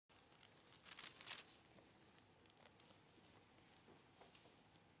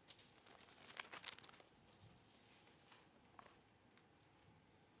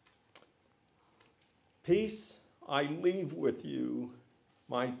Peace I leave with you,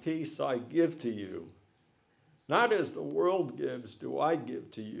 my peace I give to you. Not as the world gives do I give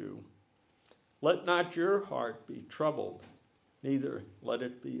to you. Let not your heart be troubled, neither let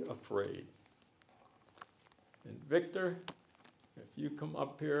it be afraid. And Victor, if you come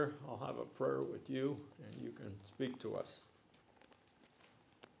up here, I'll have a prayer with you, and you can speak to us.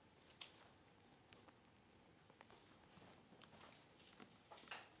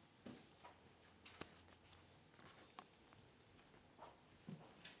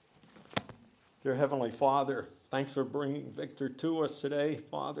 Dear Heavenly Father, thanks for bringing Victor to us today,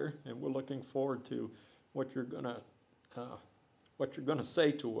 Father, and we're looking forward to what you're gonna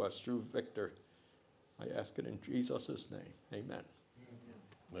say to us through Victor. I ask it in Jesus' name. Amen.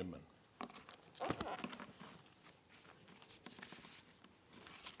 Amen.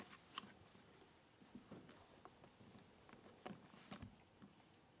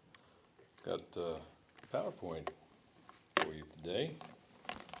 Got PowerPoint for you today.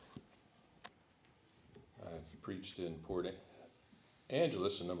 I've preached in Port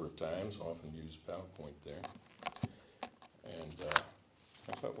Angeles a number of times, often use PowerPoint there. And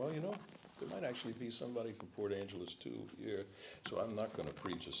I thought, well, there might actually be somebody from Port Angeles too here, so I'm not going to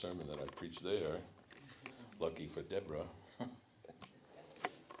preach a sermon that I preached there. Lucky for Deborah.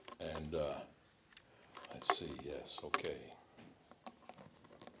 And let's see, yes, okay.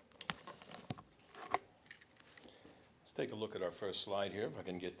 Let's take a look at our first slide here, if I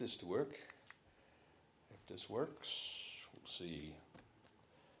can get this to work. If this works, we'll see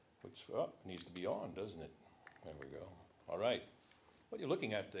which, oh, it needs to be on, doesn't it? There we go. All right, what you're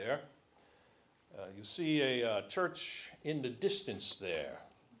looking at there, you see a church in the distance there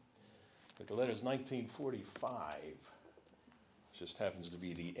with the letters 1945. It just happens to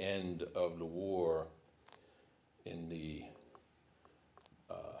be the end of the war in the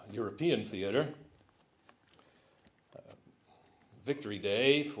European theater. Victory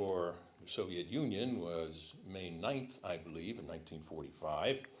Day for the Soviet Union was May 9th, I believe, in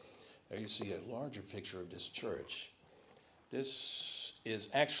 1945. There you see a larger picture of this church. This is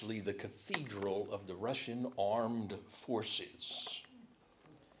actually the cathedral of the Russian armed forces,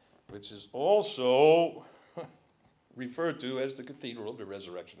 which is also referred to as the Cathedral of the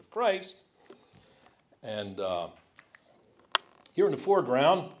Resurrection of Christ. And here in the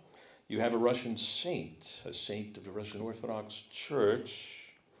foreground, you have a Russian saint, a saint of the Russian Orthodox Church,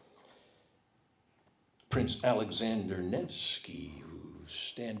 Prince Alexander Nevsky, who's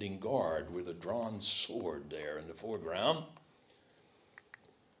standing guard with a drawn sword there in the foreground.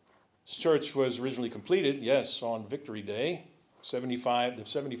 This church was originally completed, yes, on Victory Day, the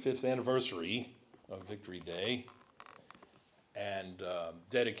 75th anniversary of Victory Day, and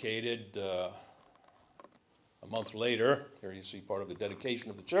dedicated a month later. Here you see part of the dedication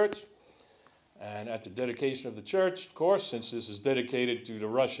of the church. And at the dedication of the church, of course, since this is dedicated to the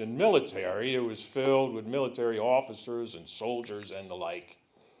Russian military, it was filled with military officers and soldiers and the like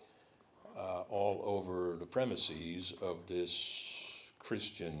all over the premises of this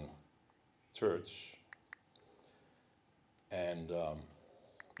Christian church. And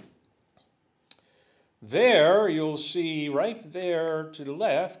there you'll see right there to the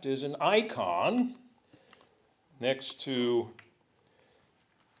left is an icon next to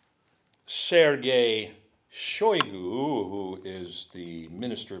Sergei Shoigu, who is the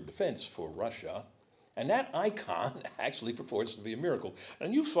Minister of Defense for Russia. And that icon actually purports to be a miracle.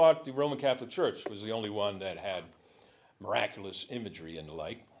 And you thought the Roman Catholic Church was the only one that had miraculous imagery and the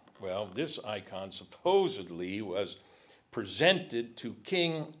like. Well, this icon supposedly was presented to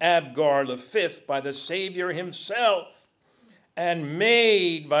King Abgar V by the Savior himself and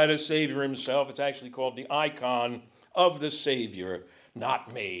made by the Savior himself. It's actually called the icon of the Savior,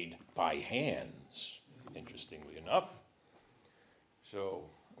 not made by hands, interestingly enough. So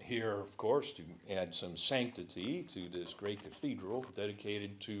here, of course, to add some sanctity to this great cathedral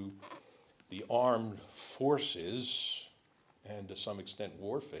dedicated to the armed forces and to some extent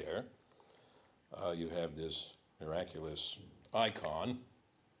warfare, you have this miraculous icon.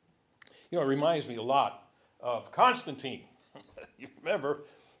 You know, it reminds me a lot of Constantine. You remember,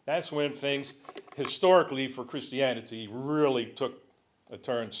 that's when things historically for Christianity really took a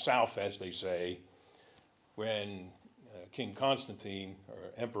turn south, as they say, when King Constantine, or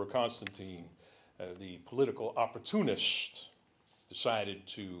Emperor Constantine, the political opportunist, decided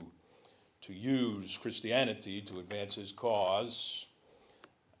to use Christianity to advance his cause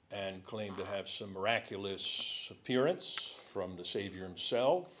and claimed to have some miraculous appearance from the Savior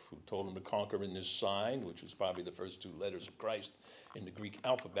himself, who told him to conquer in this sign, which was probably the first two letters of Christ in the Greek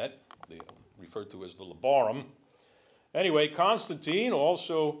alphabet, referred to as the Labarum. Anyway, Constantine,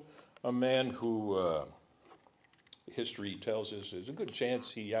 also a man who history tells us there's a good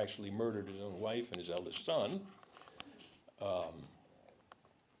chance he actually murdered his own wife and his eldest son,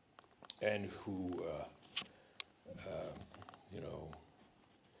 and who,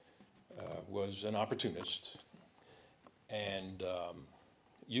 was an opportunist and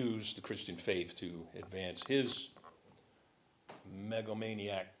used the Christian faith to advance his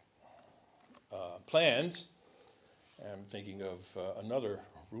megalomaniac plans. I'm thinking of another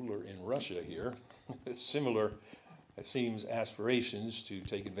ruler in Russia here, similar, it seems, aspirations to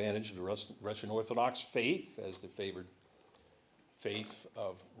take advantage of the Russian Orthodox faith as the favored faith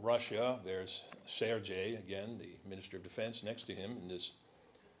of Russia. There's Sergei, again, the Minister of Defense, next to him in this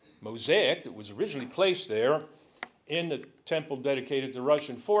mosaic that was originally placed there in the temple dedicated to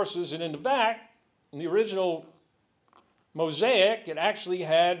Russian forces. And in the back, in the original mosaic, it actually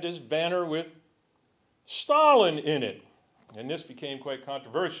had this banner with Stalin in it. And this became quite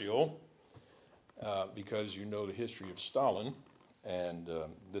controversial because you know the history of Stalin, and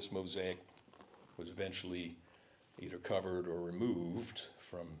this mosaic was eventually either covered or removed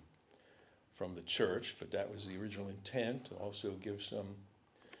from the church, but that was the original intent, to also give some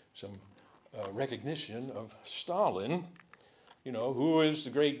recognition of Stalin, who is the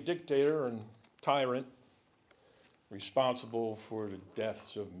great dictator and tyrant responsible for the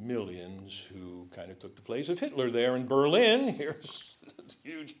deaths of millions, who kind of took the place of Hitler there in Berlin. Here's a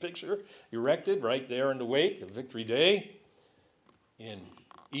huge picture erected right there in the wake of Victory Day in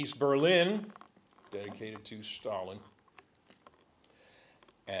East Berlin, dedicated to Stalin.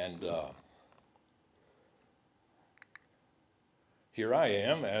 And here I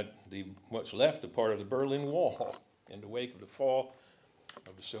am at what's left, a part of the Berlin Wall, in the wake of the fall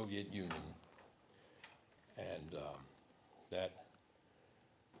of the Soviet Union. And that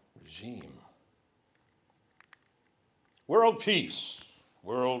regime. World peace,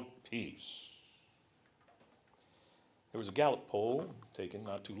 world peace. There was a Gallup poll taken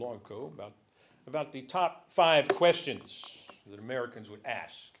not too long ago about the top 5 questions that Americans would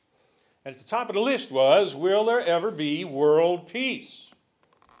ask. And at the top of the list was, will there ever be world peace?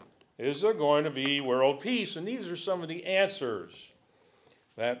 Is there going to be world peace? And these are some of the answers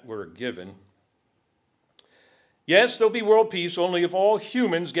that were given. Yes, there'll be world peace only if all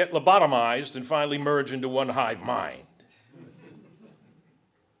humans get lobotomized and finally merge into one hive mind.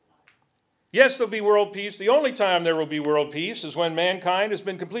 Yes, there'll be world peace. The only time there will be world peace is when mankind has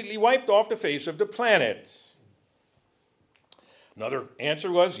been completely wiped off the face of the planet. Another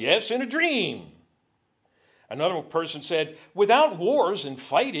answer was, yes, in a dream. Another person said, without wars and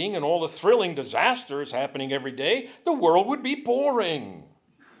fighting and all the thrilling disasters happening every day, the world would be boring.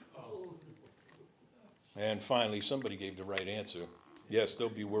 And finally, somebody gave the right answer. Yes,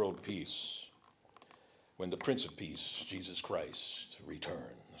 there'll be world peace when the Prince of Peace, Jesus Christ,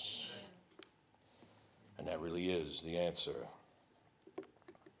 returns. And that really is the answer.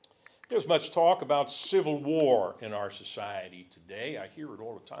 There's much talk about civil war in our society today. I hear it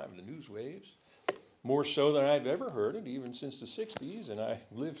all the time in the news waves, more so than I've ever heard it, even since the 60s, and I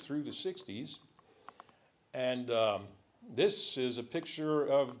lived through the 60s. And this is a picture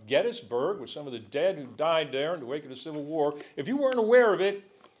of Gettysburg with some of the dead who died there in the wake of the Civil War. If you weren't aware of it,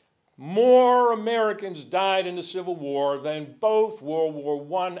 more Americans died in the Civil War than both World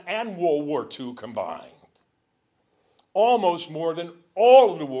War I and World War II combined. Almost more than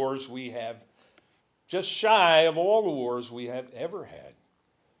all of the wars we have, just shy of all the wars we have ever had,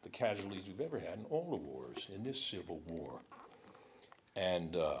 the casualties we've ever had in all the wars in this Civil War.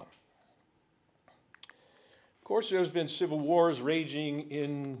 And of course, there's been civil wars raging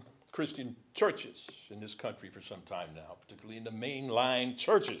in Christian churches in this country for some time now, particularly in the mainline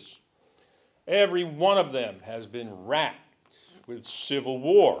churches. Every one of them has been racked with civil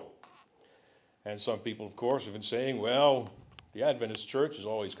war. And some people, of course, have been saying, well, the Adventist church is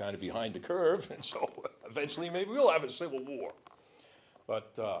always kind of behind the curve, and so eventually maybe we'll have a civil war.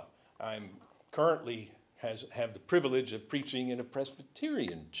 But I'm currently have the privilege of preaching in a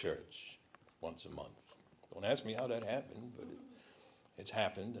Presbyterian church once a month. Don't ask me how that happened, but it's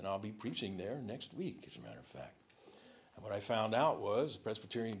happened, and I'll be preaching there next week, as a matter of fact. And what I found out was the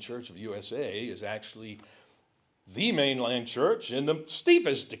Presbyterian Church of USA is actually the mainline church in the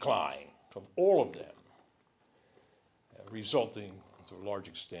steepest decline of all of them, resulting to a large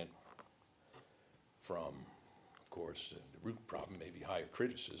extent from, of course, the root problem may be higher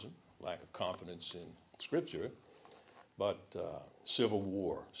criticism, lack of confidence in Scripture, but civil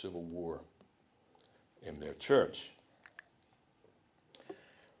war in their church.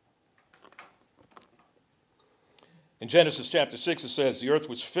 In Genesis chapter 6, it says, the earth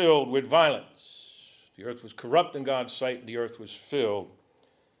was filled with violence. The earth was corrupt in God's sight, and the earth was filled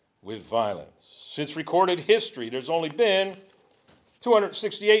with violence. Since recorded history, there's only been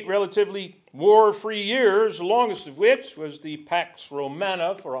 268 relatively war-free years, the longest of which was the Pax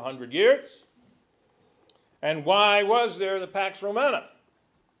Romana for 100 years. And why was there the Pax Romana?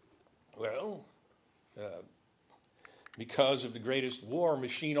 Well, because of the greatest war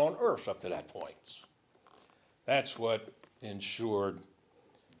machine on earth up to that point. That's what ensured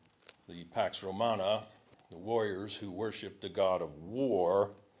the Pax Romana, the warriors who worshiped the god of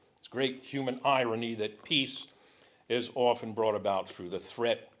war. It's great human irony that peace is often brought about through the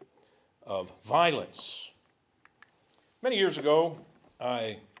threat of violence. Many years ago,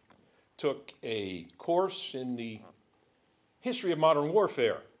 I took a course in the history of modern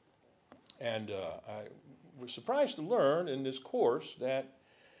warfare. And I was surprised to learn in this course that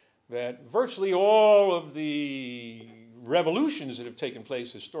virtually all of the revolutions that have taken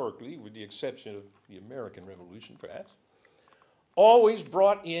place historically, with the exception of the American Revolution perhaps, always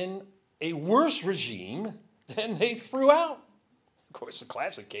brought in a worse regime than they threw out. Of course, the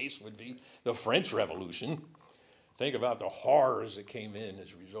classic case would be the French Revolution. Think about the horrors that came in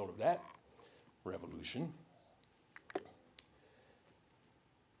as a result of that revolution.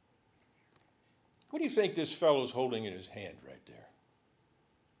 What do you think this fellow's holding in his hand right there?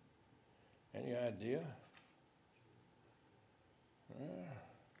 Any idea?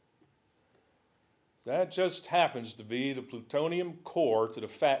 That just happens to be the plutonium core to the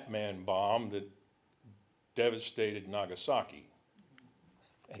Fat Man bomb that devastated Nagasaki.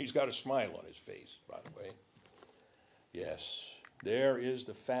 And he's got a smile on his face, by the way. Yes, there is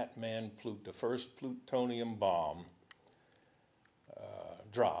the Fat Man, the first plutonium bomb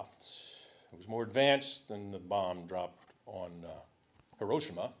dropped. It was more advanced than the bomb dropped on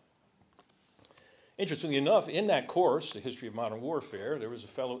Hiroshima. Interestingly enough, in that course, The History of Modern Warfare, there was a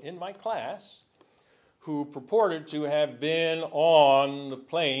fellow in my class who purported to have been on the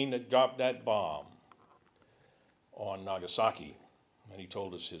plane that dropped that bomb on Nagasaki. And he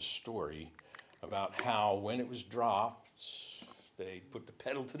told us his story about how when it was dropped, they put the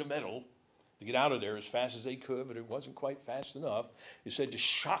pedal to the metal to get out of there as fast as they could, but it wasn't quite fast enough. He said the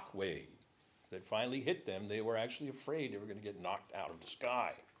shock wave that finally hit them, they were actually afraid they were going to get knocked out of the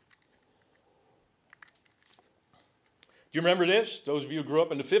sky. Do you remember this? Those of you who grew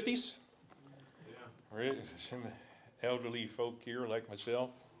up in the 50s? Yeah. Some elderly folk here like myself.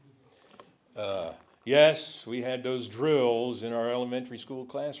 Yes, we had those drills in our elementary school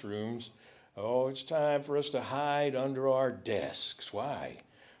classrooms. Oh, it's time for us to hide under our desks. Why?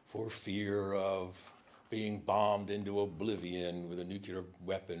 For fear of being bombed into oblivion with a nuclear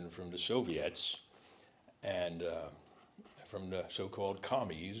weapon from the Soviets and from the so-called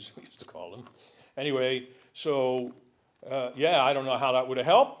commies, we used to call them. Anyway, so yeah, I don't know how that would have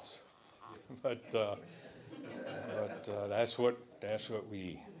helped, but that's what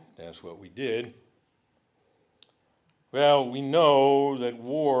we did. Well, we know that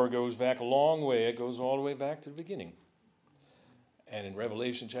war goes back a long way. It goes all the way back to the beginning. And in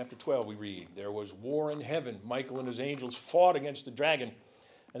Revelation chapter 12, we read, there was war in heaven. Michael and his angels fought against the dragon,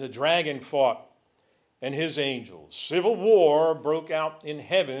 and the dragon fought and his angels. Civil war broke out in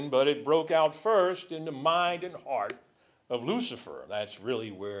heaven, but it broke out first in the mind and heart of Lucifer. That's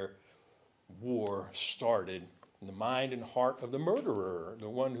really where war started, in the mind and heart of the murderer, the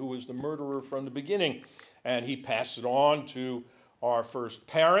one who was the murderer from the beginning. And he passed it on to our first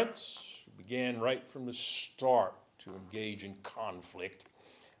parents, who began right from the start to engage in conflict.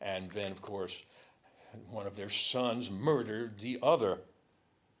 And then, of course, one of their sons murdered the other.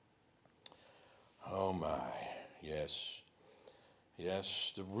 Oh my, yes.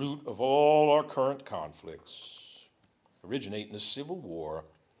 Yes, the root of all our current conflicts originate in the civil war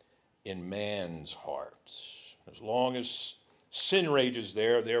in man's heart. As long as sin rages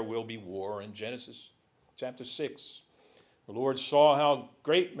there, there will be war. In Genesis chapter 6, the Lord saw how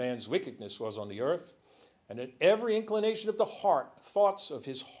great man's wickedness was on the earth, and that every inclination of the heart, thoughts of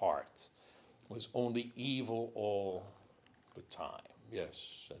his heart, was only evil all the time.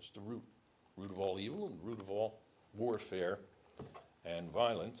 Yes, that's the root of all evil and root of all warfare and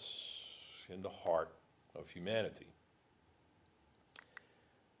violence in the heart of humanity.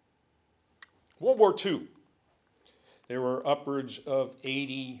 World War II. There were upwards of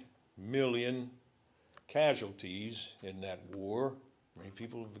 80 million casualties in that war. Many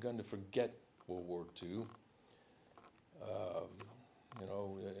people have begun to forget World War II.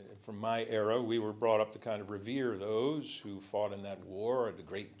 From my era, we were brought up to kind of revere those who fought in that war, the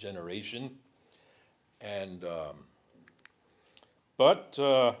great generation. And but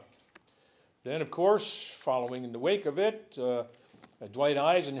then, of course, following in the wake of it, Dwight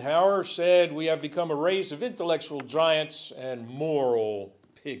Eisenhower said, we have become a race of intellectual giants and moral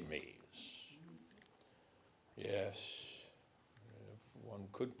pygmies. Yes, one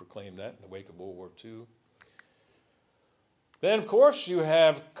could proclaim that in the wake of World War II. Then, of course, you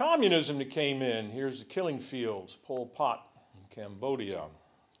have communism that came in. Here's the killing fields, Pol Pot in Cambodia,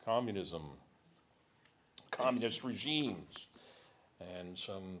 communism, communist regimes. And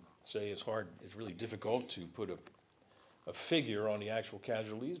some say it's really difficult to put a figure on the actual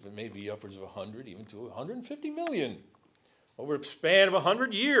casualties, but maybe upwards of 100, even to 150 million over a span of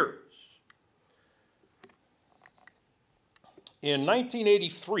 100 years. In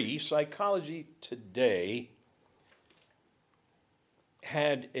 1983, Psychology Today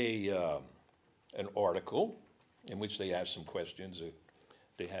had an article in which they asked some questions.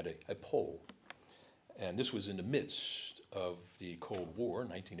 They had a poll, and this was in the midst of the Cold War,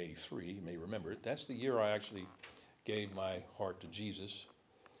 1983. You may remember it. That's the year I actually gave my heart to Jesus,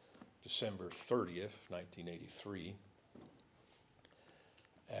 December 30th, 1983,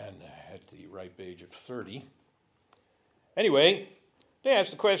 and at the ripe age of 30. Anyway, they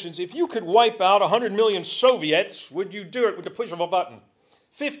asked the questions, if you could wipe out 100 million Soviets, would you do it with the push of a button?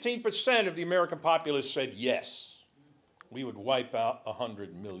 15% of the American populace said yes. We would wipe out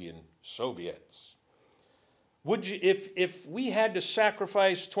 100 million Soviets. Would you, if we had to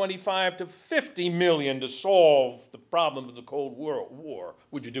sacrifice 25 to 50 million to solve the problem of the Cold War,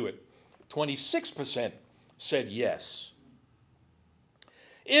 would you do it? 26% said yes.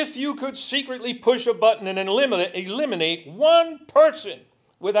 If you could secretly push a button and eliminate one person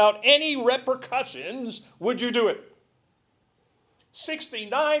without any repercussions, would you do it?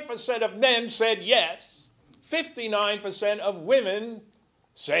 69% of men said yes. 59% of women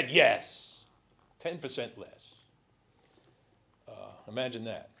said yes. 10% less. Imagine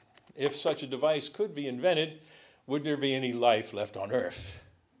that. If such a device could be invented, would there be any life left on Earth?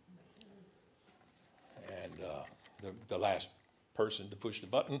 And the last person to push the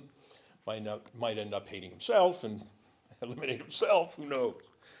button might end up hating himself and eliminate himself. Who knows?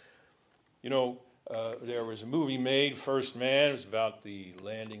 You know, there was a movie made, First Man. It was about the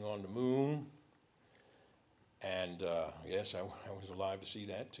landing on the moon. And yes, I was alive to see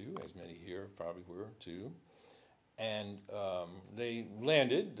that too, as many here probably were too. And they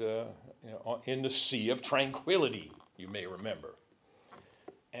landed in the Sea of Tranquility, you may remember.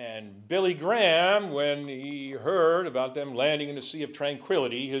 And Billy Graham, when he heard about them landing in the Sea of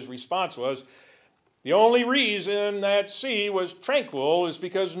Tranquility, his response was, the only reason that sea was tranquil is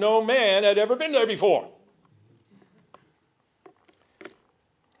because no man had ever been there before.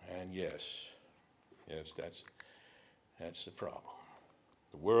 And yes, that's the problem.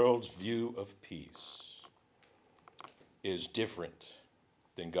 The world's view of peace is different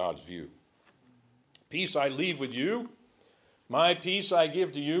than God's view. Peace I leave with you, my peace I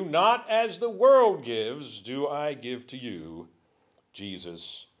give to you, not as the world gives do I give to you,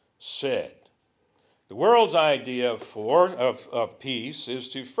 Jesus said. The world's idea of peace is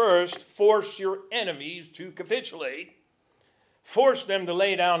to first force your enemies to capitulate, force them to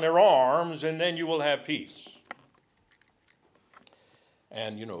lay down their arms, and then you will have peace.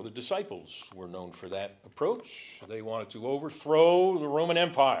 And, you know, the disciples were known for that approach. They wanted to overthrow the Roman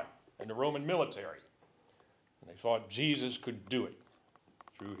Empire and the Roman military. And they thought Jesus could do it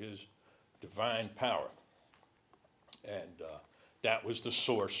through his divine power. And that was the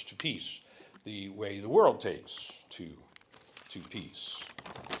source to peace, the way the world takes to peace.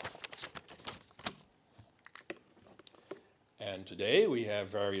 And today we have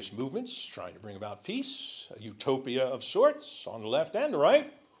various movements trying to bring about peace, a utopia of sorts on the left and the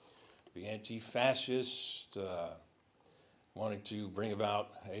right. The anti-fascist wanting to bring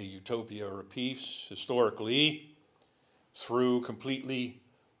about a utopia or a peace historically through completely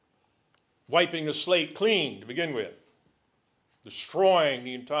wiping the slate clean to begin with, destroying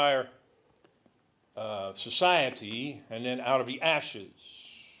the entire society, and then out of the ashes,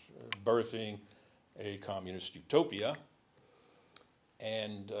 birthing a communist utopia.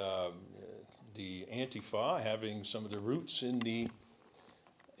 And the Antifa having some of the roots in the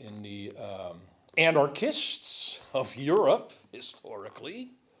anarchists of Europe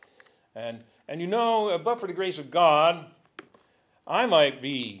historically. And you know, but for the grace of God, I might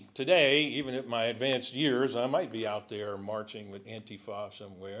be today, even at my advanced years, I might be out there marching with Antifa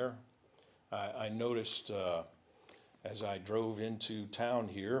somewhere. I noticed as I drove into town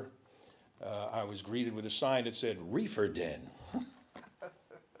here, I was greeted with a sign that said, "Reefer Den."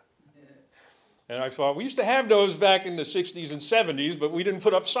 And I thought, we used to have those back in the 60s and 70s, but we didn't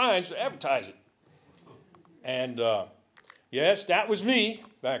put up signs to advertise it. And yes, that was me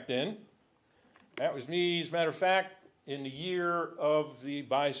back then. That was me, as a matter of fact, in the year of the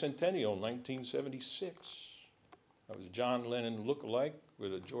bicentennial, 1976. I was a John Lennon lookalike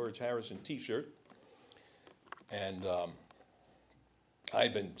with a George Harrison t-shirt. And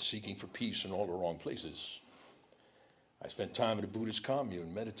I'd been seeking for peace in all the wrong places. I spent time in a Buddhist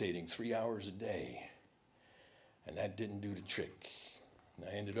commune meditating 3 hours a day, and that didn't do the trick. And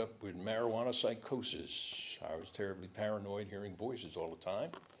I ended up with marijuana psychosis. I was terribly paranoid, hearing voices all the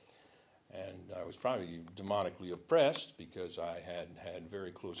time, and I was probably demonically oppressed because I had had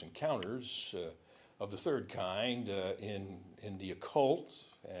very close encounters of the third kind in the occult,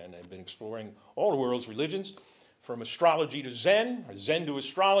 and I've been exploring all the world's religions, from astrology to Zen, or Zen to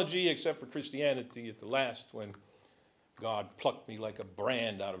astrology, except for Christianity at the last, when God plucked me like a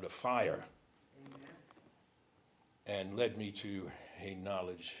brand out of the fire. Amen. And led me to a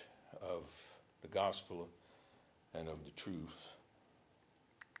knowledge of the gospel and of the truth.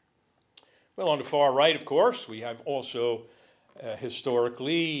 Well, on the far right, of course, we have also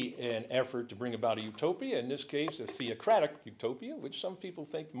historically an effort to bring about a utopia, in this case a theocratic utopia, which some people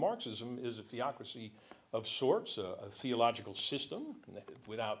think Marxism is a theocracy of sorts, a theological system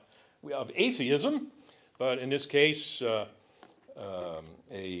of atheism, but in this case a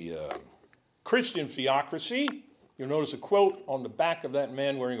Christian theocracy. You'll notice a quote on the back of that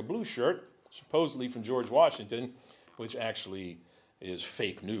man wearing a blue shirt, supposedly from George Washington, which actually is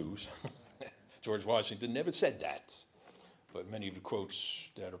fake news. George Washington never said that. But many of the quotes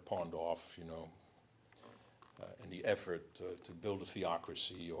that are pawned off, in the effort to build a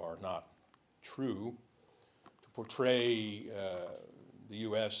theocracy are not true. To portray the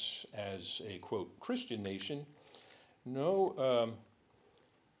U.S. as a, quote, Christian nation, no,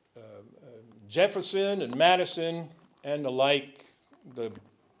 Jefferson and Madison and the like, the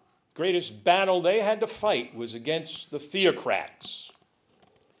greatest battle they had to fight was against the theocrats.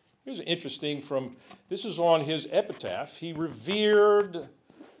 Here's interesting this is on his epitaph. He revered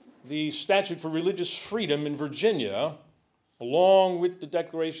the statute for religious freedom in Virginia, along with the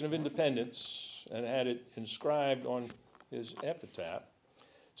Declaration of Independence, and had it inscribed on his epitaph.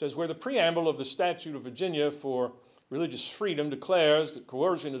 It says, where the preamble of the statute of Virginia for religious freedom declares that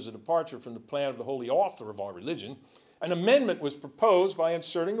coercion is a departure from the plan of the holy author of our religion, an amendment was proposed by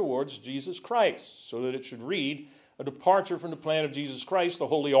inserting the words Jesus Christ, so that it should read, a departure from the plan of Jesus Christ, the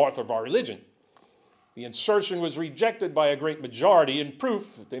holy author of our religion. The insertion was rejected by a great majority in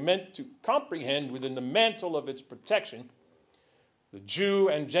proof that they meant to comprehend within the mantle of its protection the Jew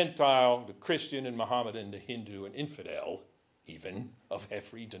and Gentile, the Christian and Mohammedan, the Hindu and infidel, even of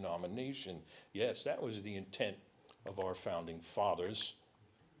every denomination. Yes, that was the intent of our founding fathers.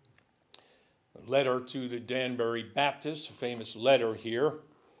 A letter to the Danbury Baptists, a famous letter here.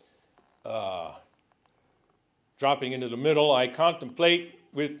 Dropping into the middle, I contemplate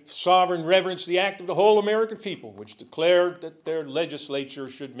with sovereign reverence the act of the whole American people, which declared that their legislature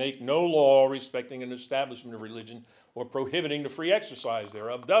should make no law respecting an establishment of religion or prohibiting the free exercise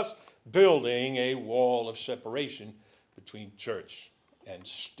thereof, thus building a wall of separation between church and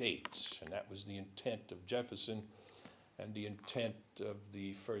state. And that was the intent of Jefferson and the intent of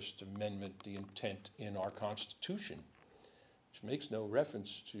the First Amendment, the intent in our Constitution, which makes no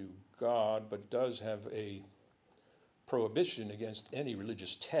reference to God, but does have a prohibition against any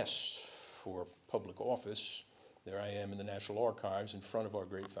religious tests for public office. There I am in the National Archives in front of our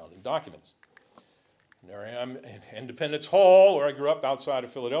great founding documents. And there I am in Independence Hall, where I grew up outside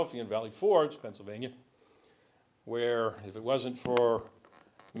of Philadelphia in Valley Forge, Pennsylvania, where if it wasn't for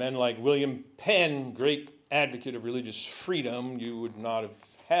men like William Penn, great advocate of religious freedom, you would not have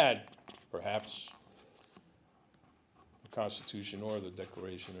had, perhaps, the Constitution or the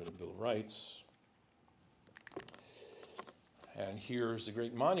Declaration or the Bill of Rights. And here's the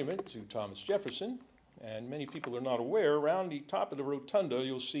great monument to Thomas Jefferson. And many people are not aware, around the top of the rotunda,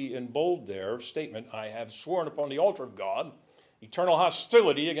 you'll see in bold there a statement, I have sworn upon the altar of God, eternal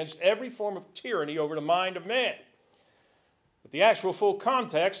hostility against every form of tyranny over the mind of man. But the actual full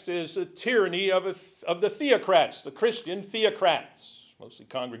context is the tyranny of the theocrats, the Christian theocrats, mostly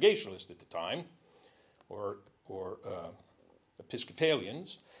Congregationalists at the time, or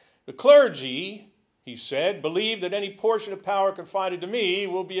Episcopalians. The clergy, he said, believe that any portion of power confided to me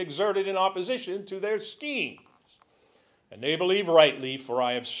will be exerted in opposition to their schemes. And they believe rightly, for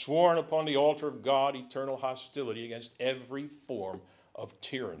I have sworn upon the altar of God eternal hostility against every form of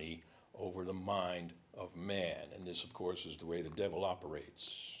tyranny over the mind of man. And this, of course, is the way the devil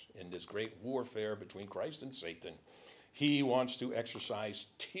operates in this great warfare between Christ and Satan. He wants to exercise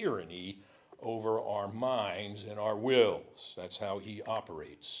tyranny over our minds and our wills. That's how he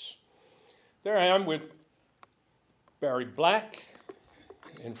operates. There I am with Barry Black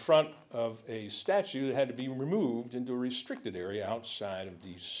in front of a statue that had to be removed into a restricted area outside of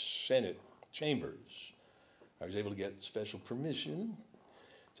the Senate chambers. I was able to get special permission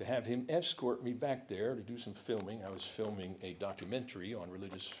to have him escort me back there to do some filming. I was filming a documentary on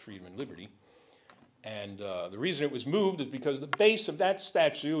religious freedom and liberty. And the reason it was moved is because the base of that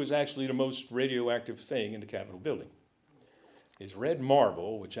statue is actually the most radioactive thing in the Capitol building. It's red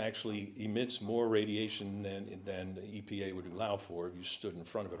marble, which actually emits more radiation than the EPA would allow for if you stood in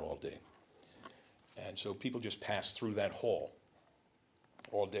front of it all day. And so people just pass through that hall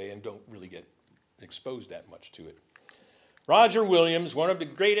all day and don't really get exposed that much to it. Roger Williams, one of the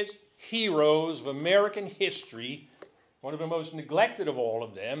greatest heroes of American history, one of the most neglected of all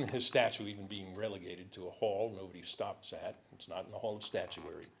of them, his statue even being relegated to a hall nobody stops at. It's not in the Hall of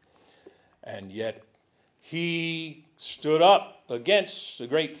Statuary. And yet he stood up against the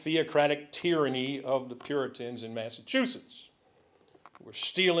great theocratic tyranny of the Puritans in Massachusetts, who were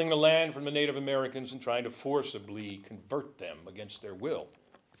stealing the land from the Native Americans and trying to forcibly convert them against their will.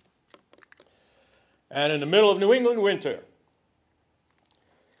 And in the middle of New England winter,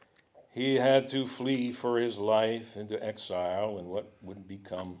 he had to flee for his life into exile in what would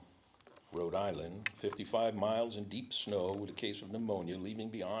become Rhode Island, 55 miles in deep snow with a case of pneumonia, leaving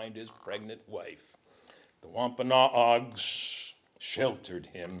behind his pregnant wife. The Wampanoags sheltered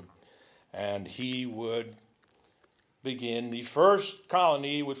him, and he would begin the first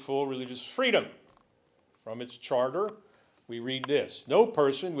colony with full religious freedom. From its charter, we read this: "No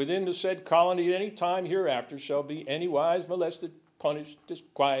person within the said colony at any time hereafter shall be anywise molested, punished,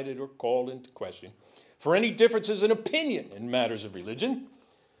 disquieted, or called into question for any differences in opinion in matters of religion,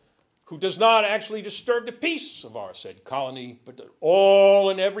 who does not actually disturb the peace of our said colony, but that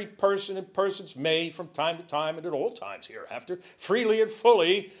all and every person and persons may, from time to time and at all times hereafter, freely and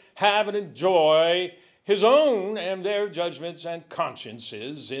fully have and enjoy his own and their judgments and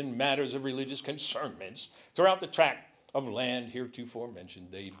consciences in matters of religious concernments throughout the tract of land heretofore mentioned,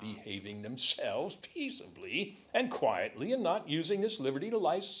 they behaving themselves peaceably and quietly, and not using this liberty to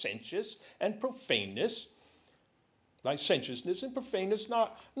licentiousness and profaneness,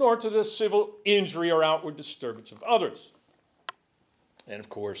 nor to the civil injury or outward disturbance of others." And of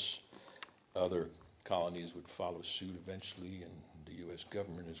course, other colonies would follow suit eventually, and the U.S.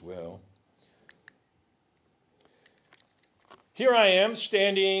 government as well. Here I am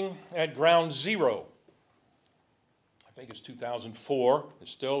standing at ground zero. I think it's 2004. There's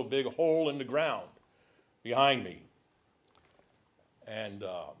still a big hole in the ground behind me. And,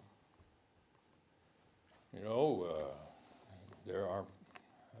 there are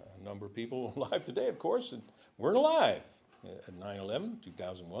a number of people alive today, of course, and weren't alive at 9/11,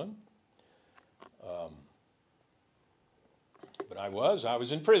 2001. But I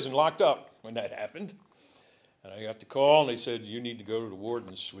was in prison, locked up when that happened. And I got the call, and they said, "You need to go to the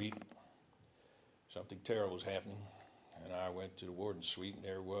warden's suite. Something terrible is happening." And I went to the warden's suite, and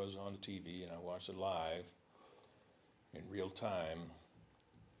there it was on the TV, and I watched it live in real time.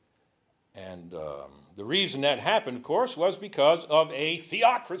 And the reason that happened, of course, was because of a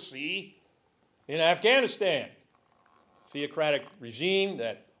theocracy in Afghanistan. Theocratic regime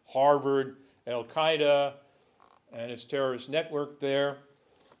that harbored Al-Qaeda and its terrorist network there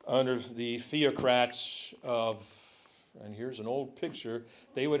under the theocrats of, and here's an old picture,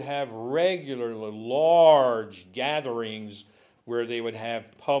 they would have regular large gatherings where they would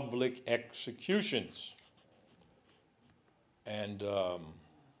have public executions. And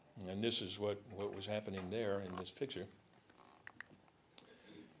this is what was happening there in this picture.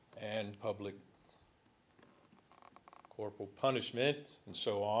 And public corporal punishment and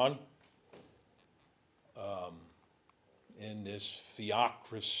so on. In this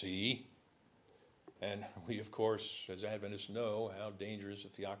theocracy. And we, of course, as Adventists know how dangerous a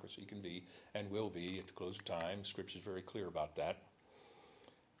theocracy can be and will be at the close of time. Scripture is very clear about that.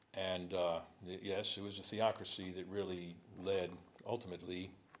 And yes, it was a theocracy that really led,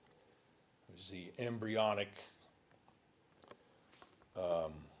 ultimately, it was the embryonic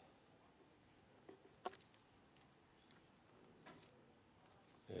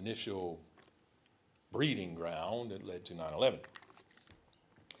initial breeding ground that led to 9/11.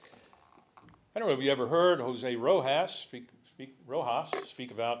 I don't know if you ever heard Jose Rojas speak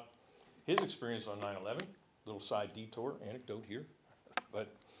about his experience on 9/11. Little side detour, anecdote here, but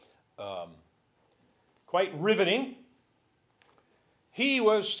quite riveting. He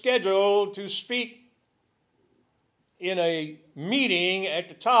was scheduled to speak in a meeting at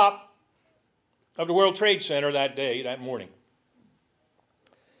the top of the World Trade Center that day, that morning.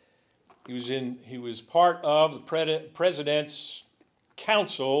 He was part of the President's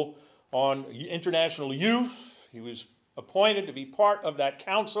Council on International Youth. He was appointed to be part of that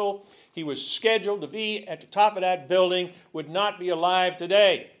council. He was scheduled to be at the top of that building, would not be alive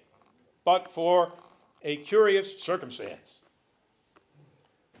today, but for a curious circumstance.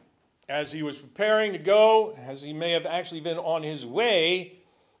 as he was preparing to go, as he may have actually been on his way,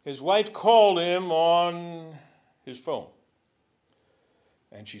 his wife called him on his phone.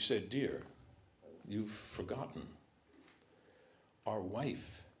 And she said, "Dear, you've forgotten. Our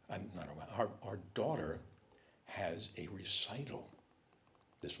daughter has a recital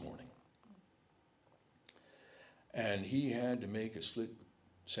this morning." And he had to make a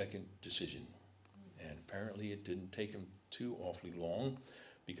split-second decision. And apparently it didn't take him too awfully long,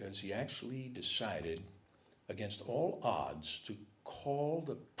 because he actually decided, against all odds, to call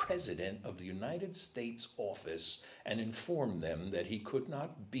the President of the United States office and inform them that he could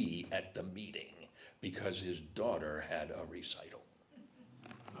not be at the meeting because his daughter had a recital.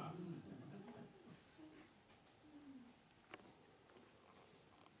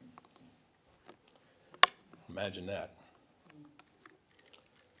 Imagine that.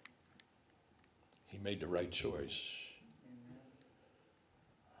 He made the right choice.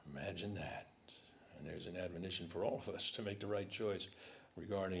 Imagine that. And there's an admonition for all of us to make the right choice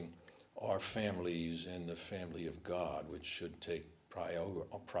regarding our families and the family of God, which should take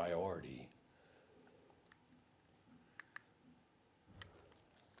priority.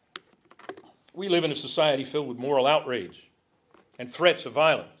 We live in a society filled with moral outrage and threats of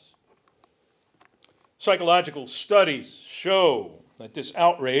violence. Psychological studies show that this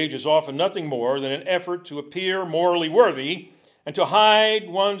outrage is often nothing more than an effort to appear morally worthy and to hide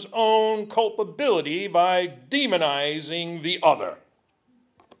one's own culpability by demonizing the other.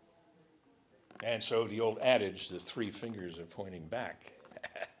 And so the old adage, the three fingers are pointing back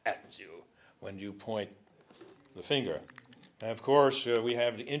at you when you point the finger. And of course, we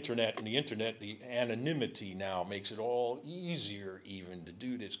have the internet, and the anonymity now makes it all easier even to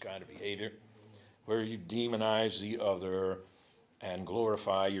do this kind of behavior, where you demonize the other and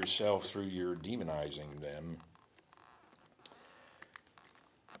glorify yourself through your demonizing them.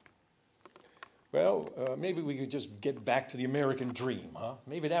 Well, maybe we could just get back to the American dream, huh?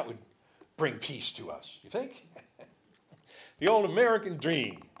 Maybe that would bring peace to us, you think? The old American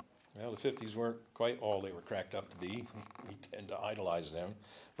dream. Well, the 50s weren't quite all they were cracked up to be. We tend to idolize them.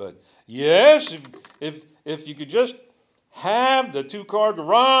 But yes, if you could just have the two-car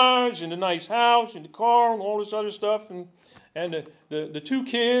garage and the nice house and the car and all this other stuff and the two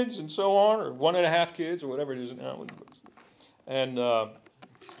kids and so on, or 1.5 kids or whatever it is now. And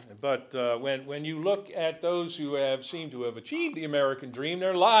but when you look at those who have seemed to have achieved the American dream,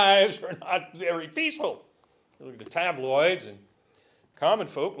 their lives are not very peaceful. You look at the tabloids, and common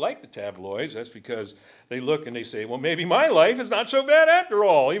folk like the tabloids. That's because they look and they say, well, maybe my life is not so bad after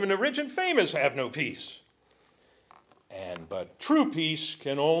all. Even the rich and famous have no peace. But true peace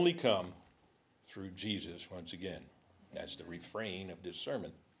can only come through Jesus once again. That's the refrain of this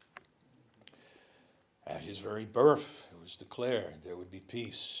sermon. At his very birth, it was declared there would be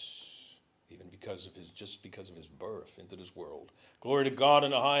peace, even because of his birth into this world. Glory to God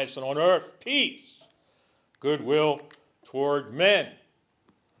in the highest, and on earth peace, goodwill toward men.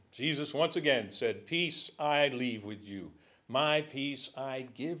 Jesus once again said, "Peace I leave with you. My peace I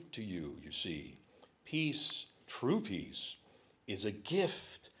give to you." You see, peace, true peace, is a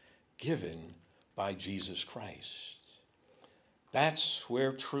gift given by Jesus Christ. That's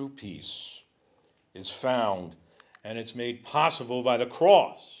where true peace is found, and it's made possible by the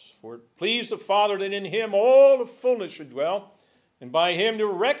cross. For it pleased the Father that in him all the fullness should dwell, and by him to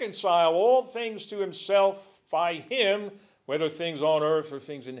reconcile all things to himself, by him, whether things on earth or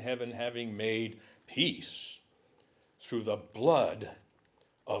things in heaven, having made peace through the blood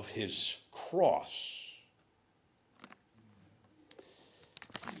of his cross.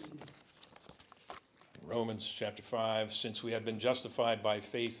 Romans chapter 5, since we have been justified by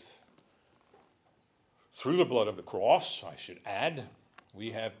faith through the blood of the cross, I should add,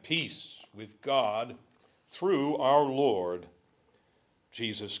 we have peace with God through our Lord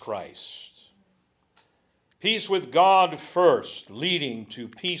Jesus Christ. Peace with God first, leading to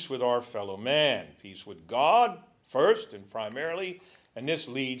peace with our fellow man. Peace with God first and primarily, and this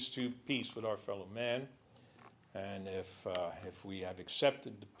leads to peace with our fellow man. And if we have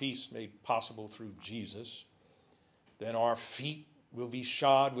accepted the peace made possible through Jesus, then our feet will be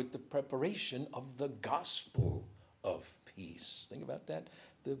shod with the preparation of the gospel of peace. Think about that.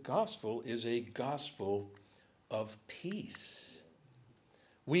 The gospel is a gospel of peace.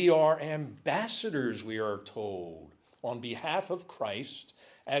 We are ambassadors, we are told, on behalf of Christ,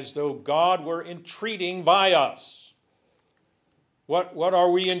 as though God were entreating by us. What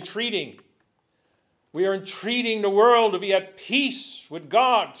are we entreating? We are entreating the world to be at peace with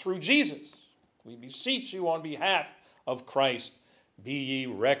God through Jesus. We beseech you on behalf of Christ, be ye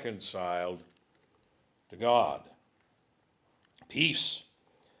reconciled to God. Peace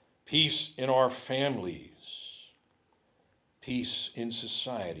peace in our families, peace in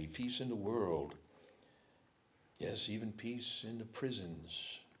society, peace in the world. Yes, even peace in the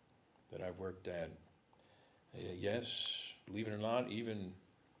prisons that I've worked at. Yes, believe it or not, even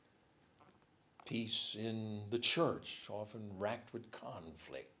peace in the church, often racked with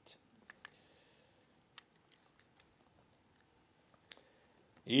conflict.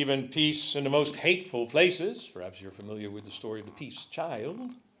 Even peace in the most hateful places. Perhaps you're familiar with the story of the peace child.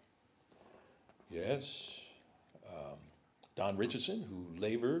 Yes. Don Richardson, who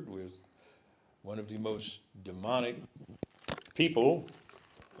labored with one of the most demonic people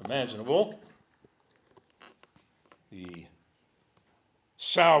imaginable, the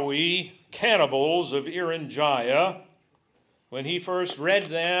Sawi cannibals of Iranjaya. When he first read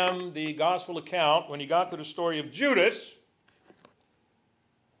them the gospel account, when he got to the story of Judas,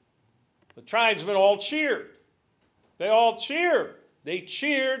 the tribesmen all cheered. They all cheered. They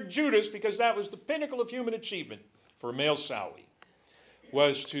cheered Judas because that was the pinnacle of human achievement for a male Sawi,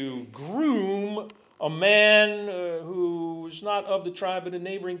 was to groom a man who was not of the tribe but a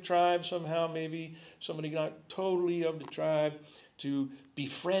neighboring tribe, somehow maybe somebody not totally of the tribe, to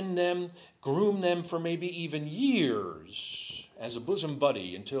befriend them, groom them for maybe even years as a bosom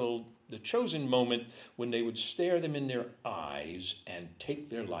buddy until the chosen moment when they would stare them in their eyes and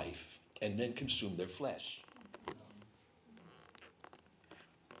take their life and then consume their flesh.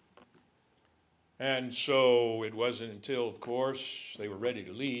 And so it wasn't until, of course, they were ready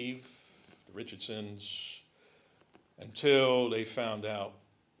to leave, the Richardsons, until they found out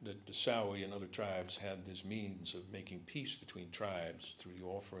that the Sawi and other tribes had this means of making peace between tribes through the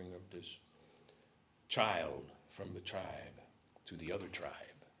offering of this child from the tribe to the other tribe,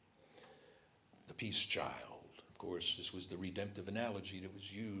 the peace child. Of course, this was the redemptive analogy that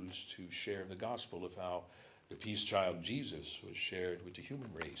was used to share the gospel of how the peace child Jesus was shared with the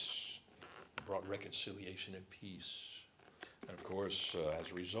human race, brought reconciliation and peace. And of course, as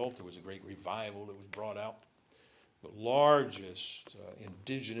a result, there was a great revival that was brought out. The largest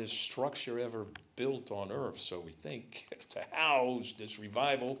indigenous structure ever built on earth, so we think, to house this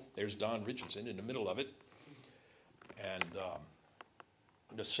revival. There's Don Richardson in the middle of it. And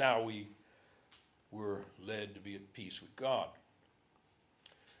the Sawi were led to be at peace with God.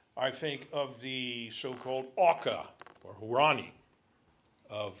 I think of the so-called Auca, or Huarani,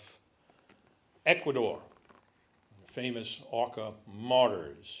 of Ecuador, the famous Auca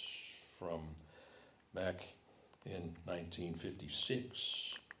martyrs from back in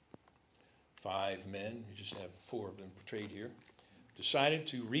 1956. 5 men, you just have 4 of them portrayed here, decided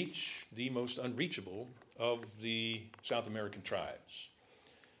to reach the most unreachable of the South American tribes.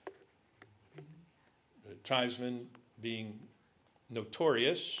 The tribesmen being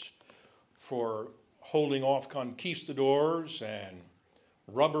notorious for holding off conquistadors and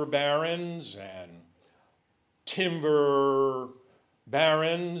rubber barons and timber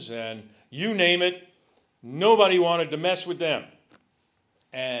barons and you name it. Nobody wanted to mess with them.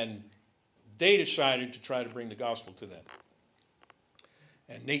 And they decided to try to bring the gospel to them.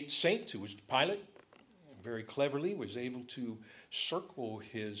 And Nate Saint, who was the pilot, very cleverly was able to circle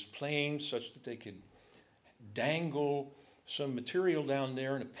his plane such that they could dangle some material down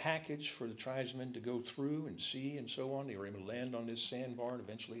there in a package for the tribesmen to go through and see and so on. They were able to land on this sandbar, and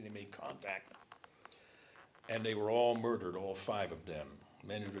eventually they made contact. And they were all murdered, all 5 of them.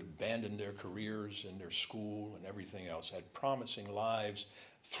 Men who had abandoned their careers and their school and everything else, had promising lives,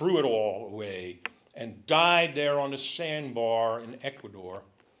 threw it all away, and died there on the sandbar in Ecuador.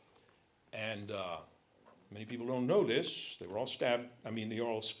 And many people don't know this. They were all they were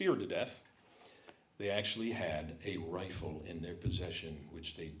all speared to death. They actually had a rifle in their possession,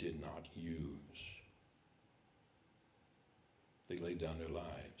 which they did not use. They laid down their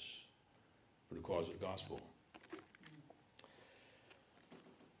lives for the cause of the gospel.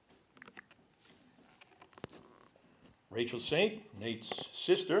 Rachel Saint, Nate's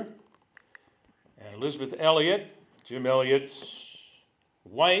sister, and Elizabeth Elliott, Jim Elliott's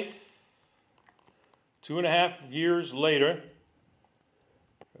wife, 2.5 years later.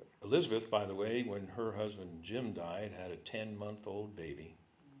 Elizabeth, by the way, when her husband Jim died, had a 10-month-old baby.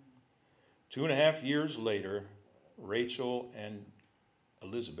 2.5 years later, Rachel and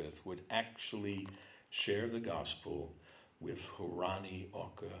Elizabeth would actually share the gospel with Huarani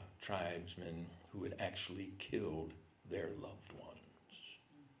Auca tribesmen who had actually killed their loved ones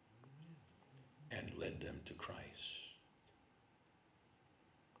and led them to Christ.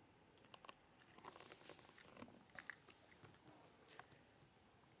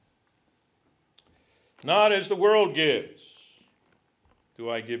 Not as the world gives, do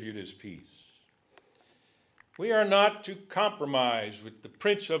I give you this peace. We are not to compromise with the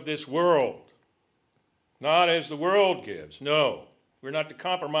prince of this world, not as the world gives. No, we're not to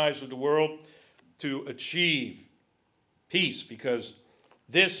compromise with the world to achieve peace, because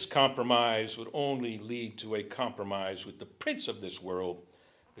this compromise would only lead to a compromise with the prince of this world,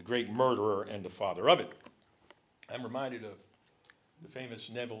 the great murderer and the father of it. I'm reminded of the famous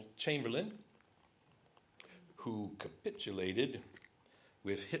Neville Chamberlain, who capitulated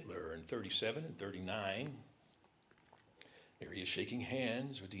with Hitler in 37 and 39. There he is shaking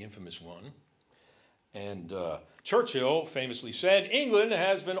hands with the infamous one. And Churchill famously said, England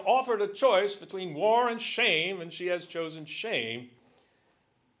has been offered a choice between war and shame, and she has chosen shame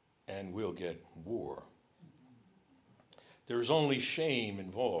and will get war. There is only shame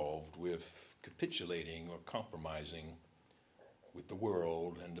involved with capitulating or compromising with the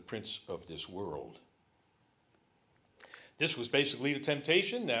world and the prince of this world. This was basically the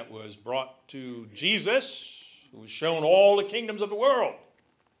temptation that was brought to Jesus, who was shown all the kingdoms of the world.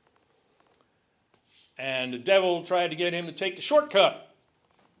 And the devil tried to get him to take the shortcut.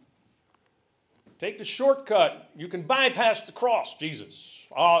 Take the shortcut. You can bypass the cross, Jesus.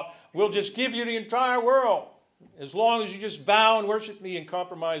 We'll just give you the entire world as long as you just bow and worship me and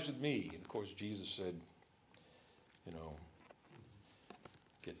compromise with me. And of course, Jesus said,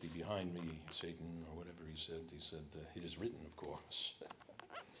 get thee behind me, Satan, or whatever he said. He said, it is written, of course.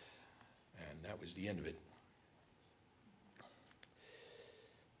 And that was the end of it.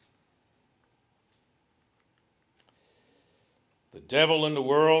 The devil and the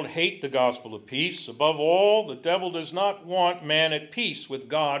world hate the gospel of peace. Above all, the devil does not want man at peace with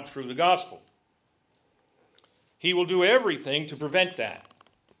God through the gospel. He will do everything to prevent that.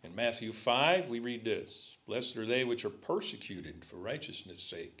 In Matthew 5, we read this: Blessed are they which are persecuted for righteousness'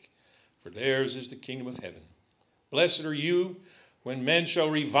 sake, for theirs is the kingdom of heaven. Blessed are you when men shall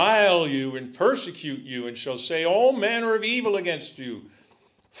revile you and persecute you, and shall say all manner of evil against you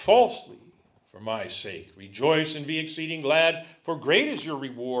falsely for my sake. Rejoice and be exceeding glad, for great is your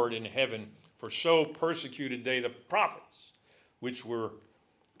reward in heaven, for so persecuted they the prophets which were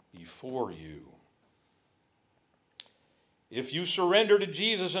before you. If you surrender to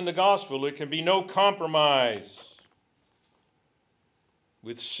Jesus and the gospel, there can be no compromise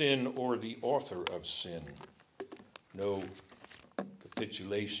with sin or the author of sin. No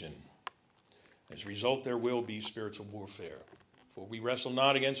capitulation. As a result, there will be spiritual warfare. For we wrestle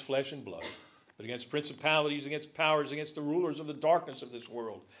not against flesh and blood, but against principalities, against powers, against the rulers of the darkness of this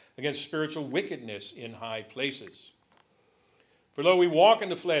world, against spiritual wickedness in high places. For though we walk in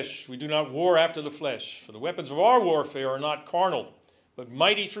the flesh, we do not war after the flesh. For the weapons of our warfare are not carnal, but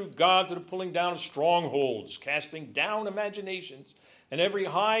mighty through God to the pulling down of strongholds, casting down imaginations, and every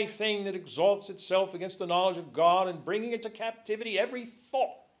high thing that exalts itself against the knowledge of God, and bringing into captivity every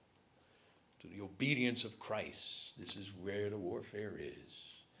thought to the obedience of Christ. This is where the warfare is.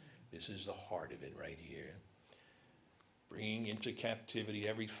 This is the heart of it right here. Bringing into captivity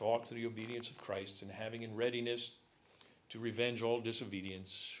every thought to the obedience of Christ, and having in readiness to revenge all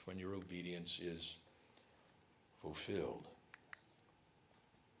disobedience when your obedience is fulfilled.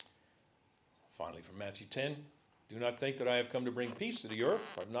 Finally, from Matthew 10, do not think that I have come to bring peace to the earth.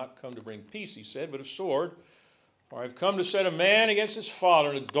 I have not come to bring peace, he said, but a sword. For I have come to set a man against his father,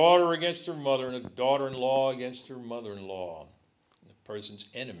 and a daughter against her mother, and a daughter-in-law against her mother-in-law. And the person's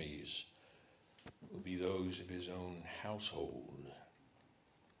enemies will be those of his own household.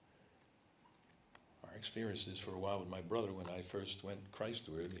 I experienced this for a while with my brother when I first went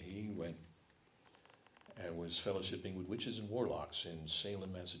Christward. He went and was fellowshipping with witches and warlocks in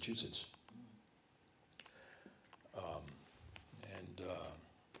Salem, Massachusetts.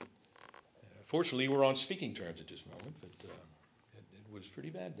 Fortunately, we're on speaking terms at this moment, but it was pretty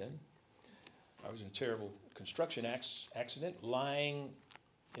bad then. I was in a terrible construction accident, lying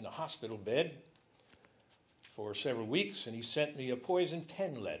in a hospital bed for several weeks, and he sent me a poison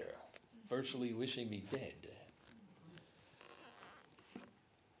pen letter, virtually wishing me dead.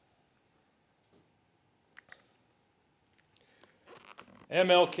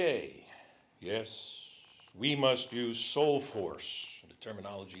 MLK, yes, we must use soul force, the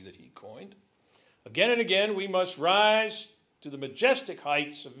terminology that he coined. Again and again, we must rise to the majestic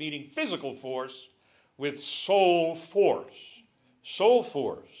heights of meeting physical force with soul force. Soul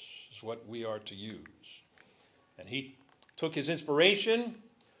force is what we are to use. And he took his inspiration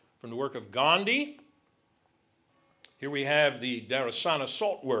from the work of Gandhi. Here we have the Dharasana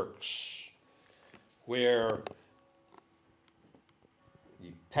Salt Works, where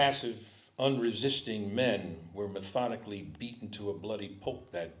the passive, unresisting men were methodically beaten to a bloody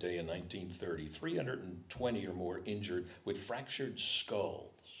pulp that day in 1930. 320 or more injured with fractured skulls.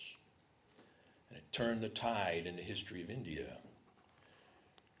 And it turned the tide in the history of India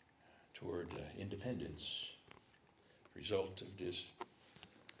toward independence, result of this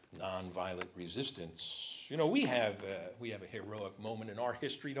nonviolent resistance. You know, we have a heroic moment in our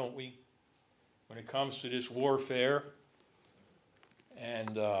history, don't we, when it comes to this warfare?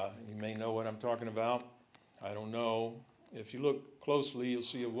 And you may know what I'm talking about. I don't know. If you look closely, you'll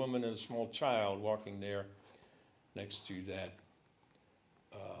see a woman and a small child walking there next to that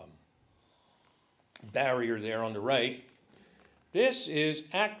barrier there on the right. This is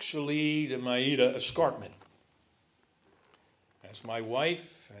actually the Maida Escarpment. That's my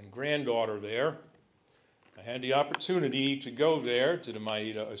wife and granddaughter there. I had the opportunity to go there to the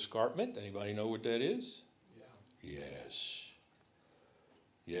Maida Escarpment. Anybody know what that is? Yeah. Yes.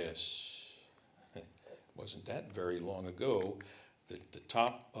 Yes. Wasn't that very long ago that the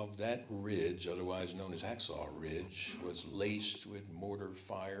top of that ridge, otherwise known as Hacksaw Ridge, was laced with mortar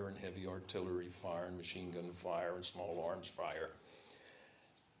fire and heavy artillery fire and machine gun fire and small arms fire.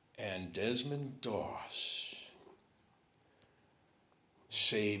 And Desmond Doss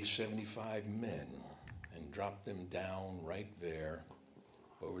saved 75 men and dropped them down right there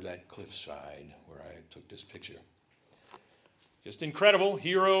over that cliffside where I took this picture. Just incredible,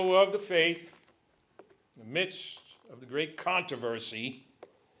 hero of the faith, in the midst of the great controversy.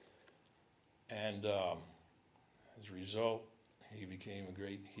 And as a result, he became a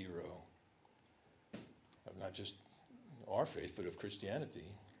great hero of not just our faith, but of Christianity,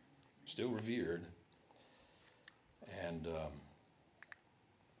 still revered. And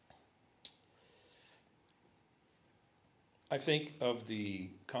I think of the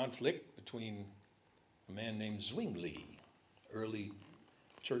conflict between a man named Zwingli, early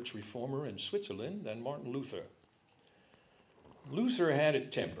church reformer in Switzerland, and Martin Luther. Luther had a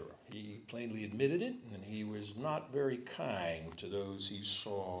temper. He plainly admitted it, and he was not very kind to those he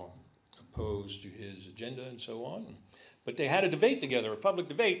saw opposed to his agenda and so on. But they had a debate together, a public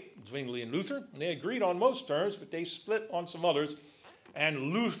debate, Zwingli and Luther. And they agreed on most terms, but they split on some others.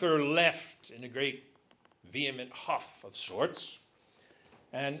 And Luther left in a great vehement huff of sorts.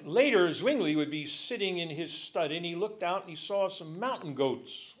 And later, Zwingli would be sitting in his study, and he looked out and he saw some mountain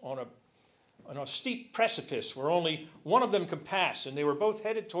goats on a steep precipice where only one of them could pass, and they were both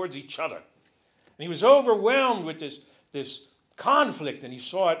headed towards each other. And he was overwhelmed with this conflict, and he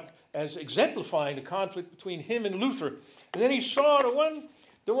saw it as exemplifying the conflict between him and Luther. And then he saw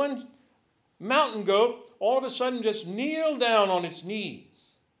the one mountain goat all of a sudden just kneel down on its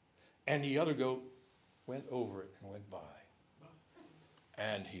knees, and the other goat went over it and went by.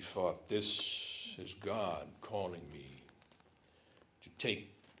 And he thought, this is God calling me to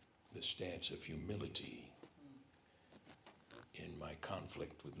take the stance of humility in my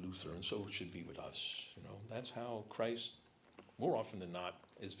conflict with Luther, and so it should be with us. You know, that's how Christ, more often than not,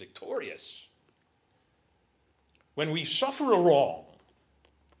 is victorious. When we suffer a wrong,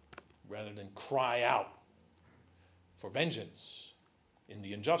 rather than cry out for vengeance in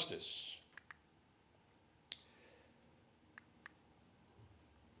the injustice,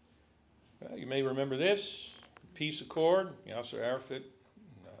 well, you may remember this, peace accord, Yasser Arafat,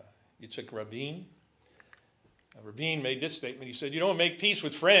 Yitzhak Rabin. Rabin made this statement. He said, you don't make peace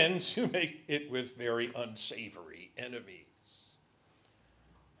with friends, you make it with very unsavory enemies.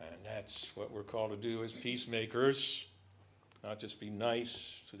 And that's what we're called to do as peacemakers, not just be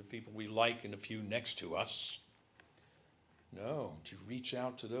nice to the people we like and the few next to us. No, to reach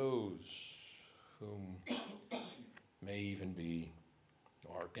out to those whom may even be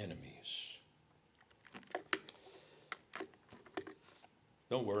our enemies.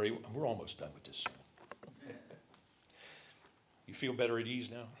 Don't worry, we're almost done with this. You feel better at ease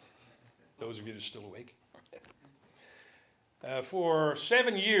now? Those of you that are still awake? For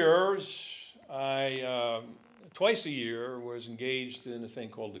 7 years, I, twice a year, was engaged in a thing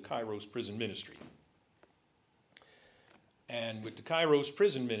called the Kairos Prison Ministry. And with the Kairos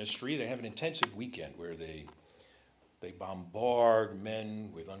Prison Ministry, they have an intensive weekend where they bombard men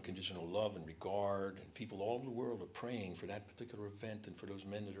with unconditional love and regard, and people all over the world are praying for that particular event and for those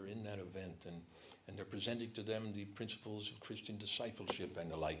men that are in that event, and they're presenting to them the principles of Christian discipleship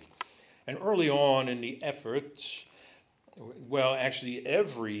and the like. And early on in the effort, well, actually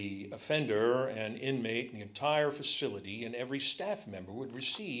every offender and inmate in the entire facility and every staff member would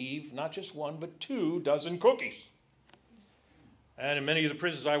receive not just 1 but 2 dozen cookies. And in many of the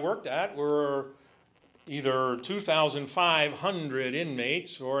prisons I worked at were either 2,500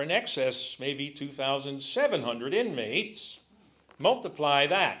 inmates or in excess, maybe 2,700 inmates. Multiply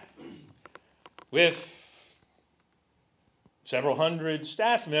that with several hundred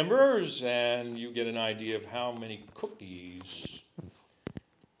staff members, and you get an idea of how many cookies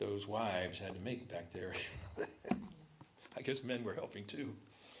those wives had to make back there. I guess men were helping too.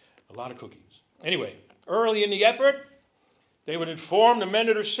 A lot of cookies. Anyway, early in the effort, they would inform the men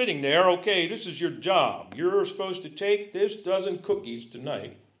that are sitting there, okay, this is your job. You're supposed to take this dozen cookies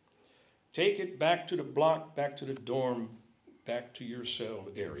tonight, take it back to the block, back to the dorm, back to your cell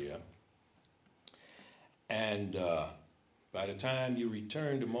area. And by the time you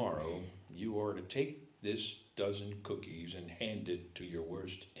return tomorrow, you are to take this dozen cookies and hand it to your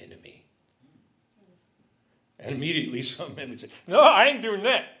worst enemy. And immediately some men would say, no, I ain't doing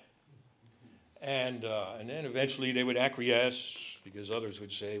that. And then eventually they would acquiesce because others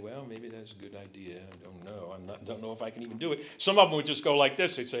would say, well, maybe that's a good idea. I don't know. Don't know if I can even do it. Some of them would just go like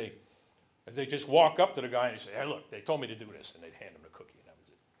this. They'd say, they'd just walk up to the guy and say, hey, look, they told me to do this. And they'd hand him the cookie, and that was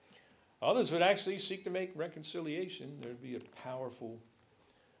it. Others would actually seek to make reconciliation. There'd be a powerful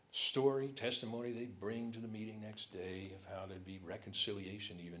story, testimony they'd bring to the meeting next day of how there'd be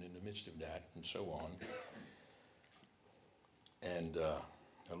reconciliation even in the midst of that, and so on. And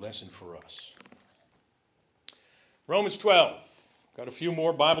a lesson for us. Romans 12. Got a few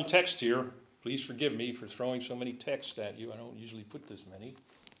more Bible texts here. Please forgive me for throwing so many texts at you. I don't usually put this many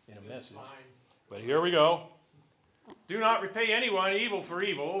in a message. But here we go. Do not repay anyone evil for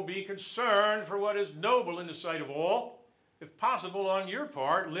evil. Be concerned for what is noble in the sight of all. If possible, on your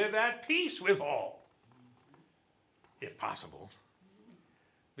part, live at peace with all. If possible.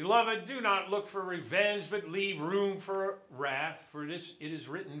 Beloved, do not look for revenge, but leave room for wrath. For this it is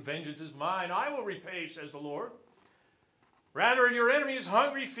written, vengeance is mine, I will repay, says the Lord. Rather, if your enemy is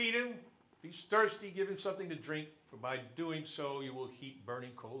hungry, feed him. If he's thirsty, give him something to drink. For by doing so, you will heap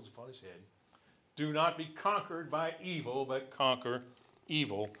burning coals upon his head. Do not be conquered by evil, but conquer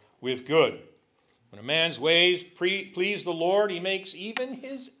evil with good. When a man's ways please the Lord, he makes even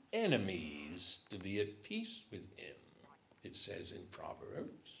his enemies to be at peace with him. It says in Proverbs.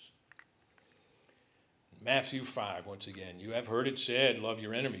 Matthew 5, once again, you have heard it said, love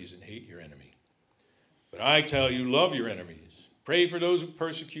your enemies and hate your enemy. But I tell you, love your enemies. Pray for those who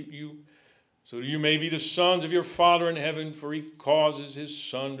persecute you, so that you may be the sons of your Father in heaven, for he causes his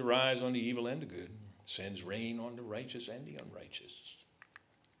sun to rise on the evil and the good, sends rain on the righteous and the unrighteous.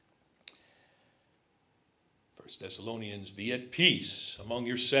 1 Thessalonians, be at peace among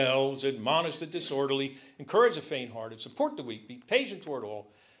yourselves, admonish the disorderly, encourage the faint-hearted, support the weak, be patient toward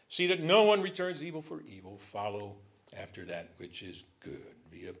all. See that no one returns evil for evil. Follow after that which is good.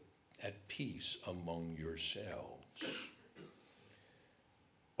 Be at peace among yourselves.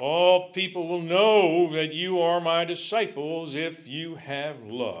 All people will know that you are my disciples if you have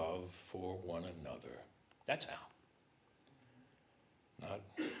love for one another. That's how. Not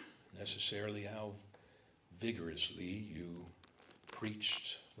necessarily how vigorously you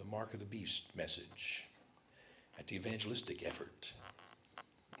preached the mark of the beast message at the evangelistic effort,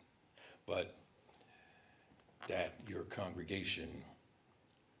 but that your congregation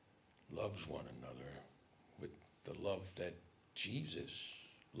loves one another with the love that Jesus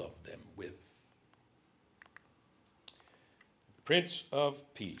loved them with. Prince of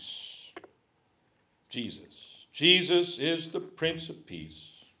Peace, Jesus. Jesus is the Prince of Peace.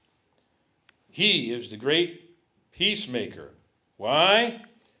 He is the great peacemaker. Why?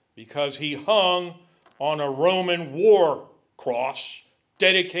 Because he hung on a Roman war cross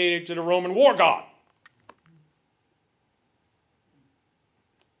dedicated to the Roman war god.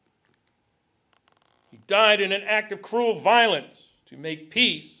 He died in an act of cruel violence to make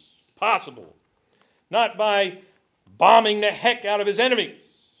peace possible, not by bombing the heck out of his enemies,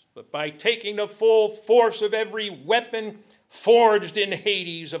 but by taking the full force of every weapon forged in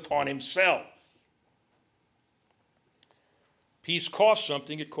Hades upon himself. Peace costs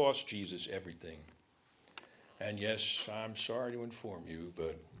something. It costs Jesus everything. And yes, I'm sorry to inform you,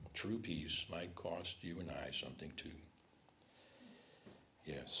 but true peace might cost you and I something too.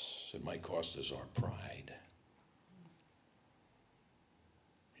 Yes, it might cost us our pride.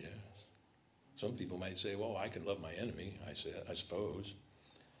 Yes. Some people might say, well, I can love my enemy. I suppose.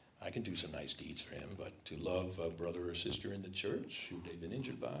 I can do some nice deeds for him, but to love a brother or sister in the church who they've been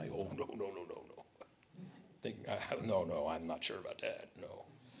injured by, oh, no. No, I'm not sure about that, no.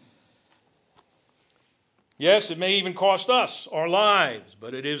 Yes, it may even cost us our lives,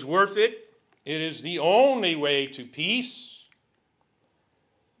 but it is worth it. It is the only way to peace.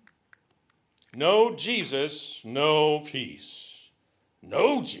 No Jesus, no peace.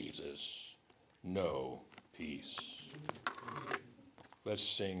 No Jesus, no peace. Let's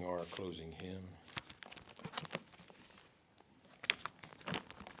sing our closing hymn.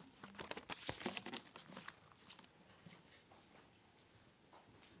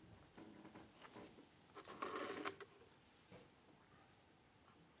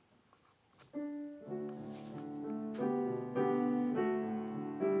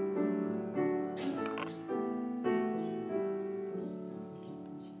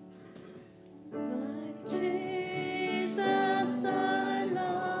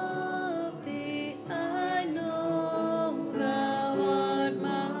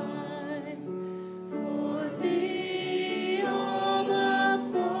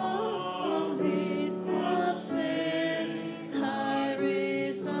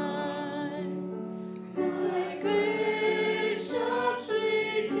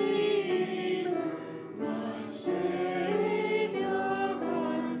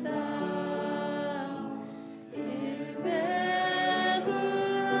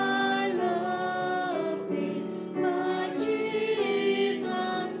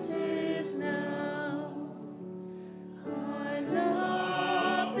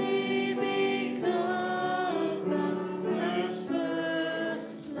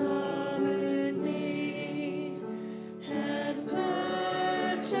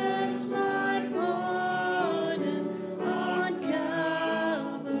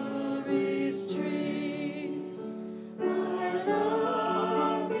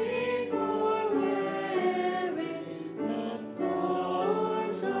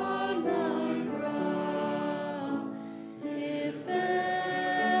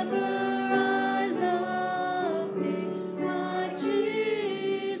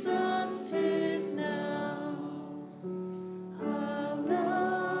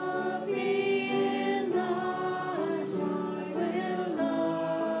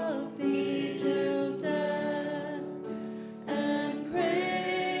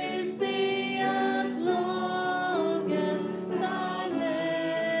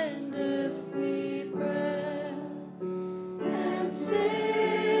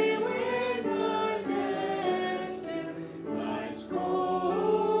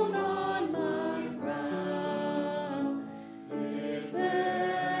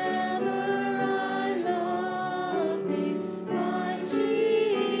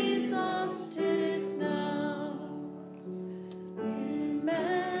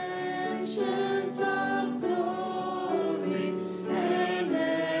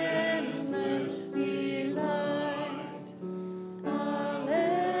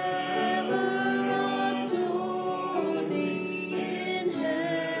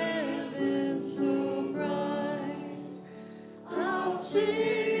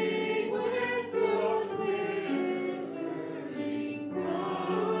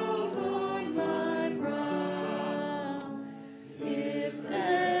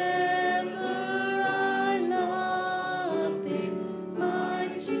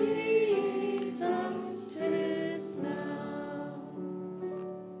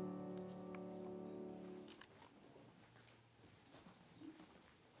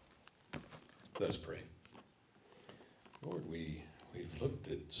 Let us pray. Lord, we've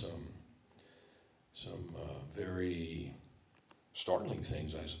looked at some very startling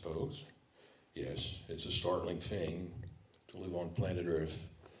things, I suppose. Yes, it's a startling thing to live on planet Earth.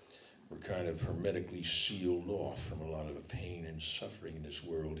 We're kind of hermetically sealed off from a lot of pain and suffering in this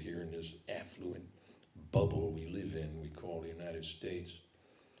world here in this affluent bubble we live in, we call the United States.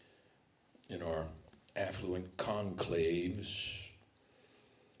 In our affluent conclaves.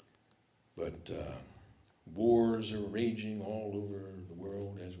 But wars are raging all over the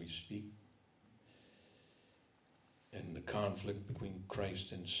world as we speak. And the conflict between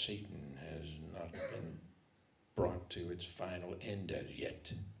Christ and Satan has not been brought to its final end as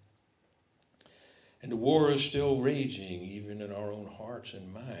yet. And the war is still raging, even in our own hearts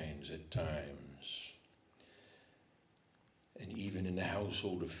and minds at times. And even in the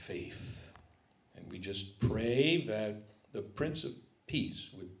household of faith. And we just pray that the Prince of Peace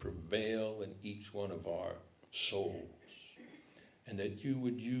would prevail in each one of our souls. And that you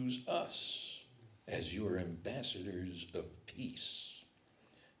would use us as your ambassadors of peace.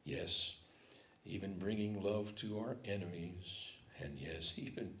 Yes, even bringing love to our enemies. And yes,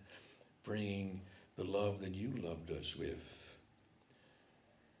 even bringing the love that you loved us with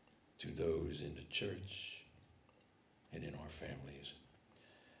to those in the church and in our families.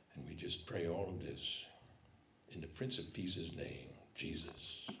 And we just pray all of this in the Prince of Peace's name,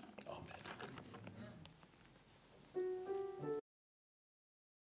 Jesus. Amen.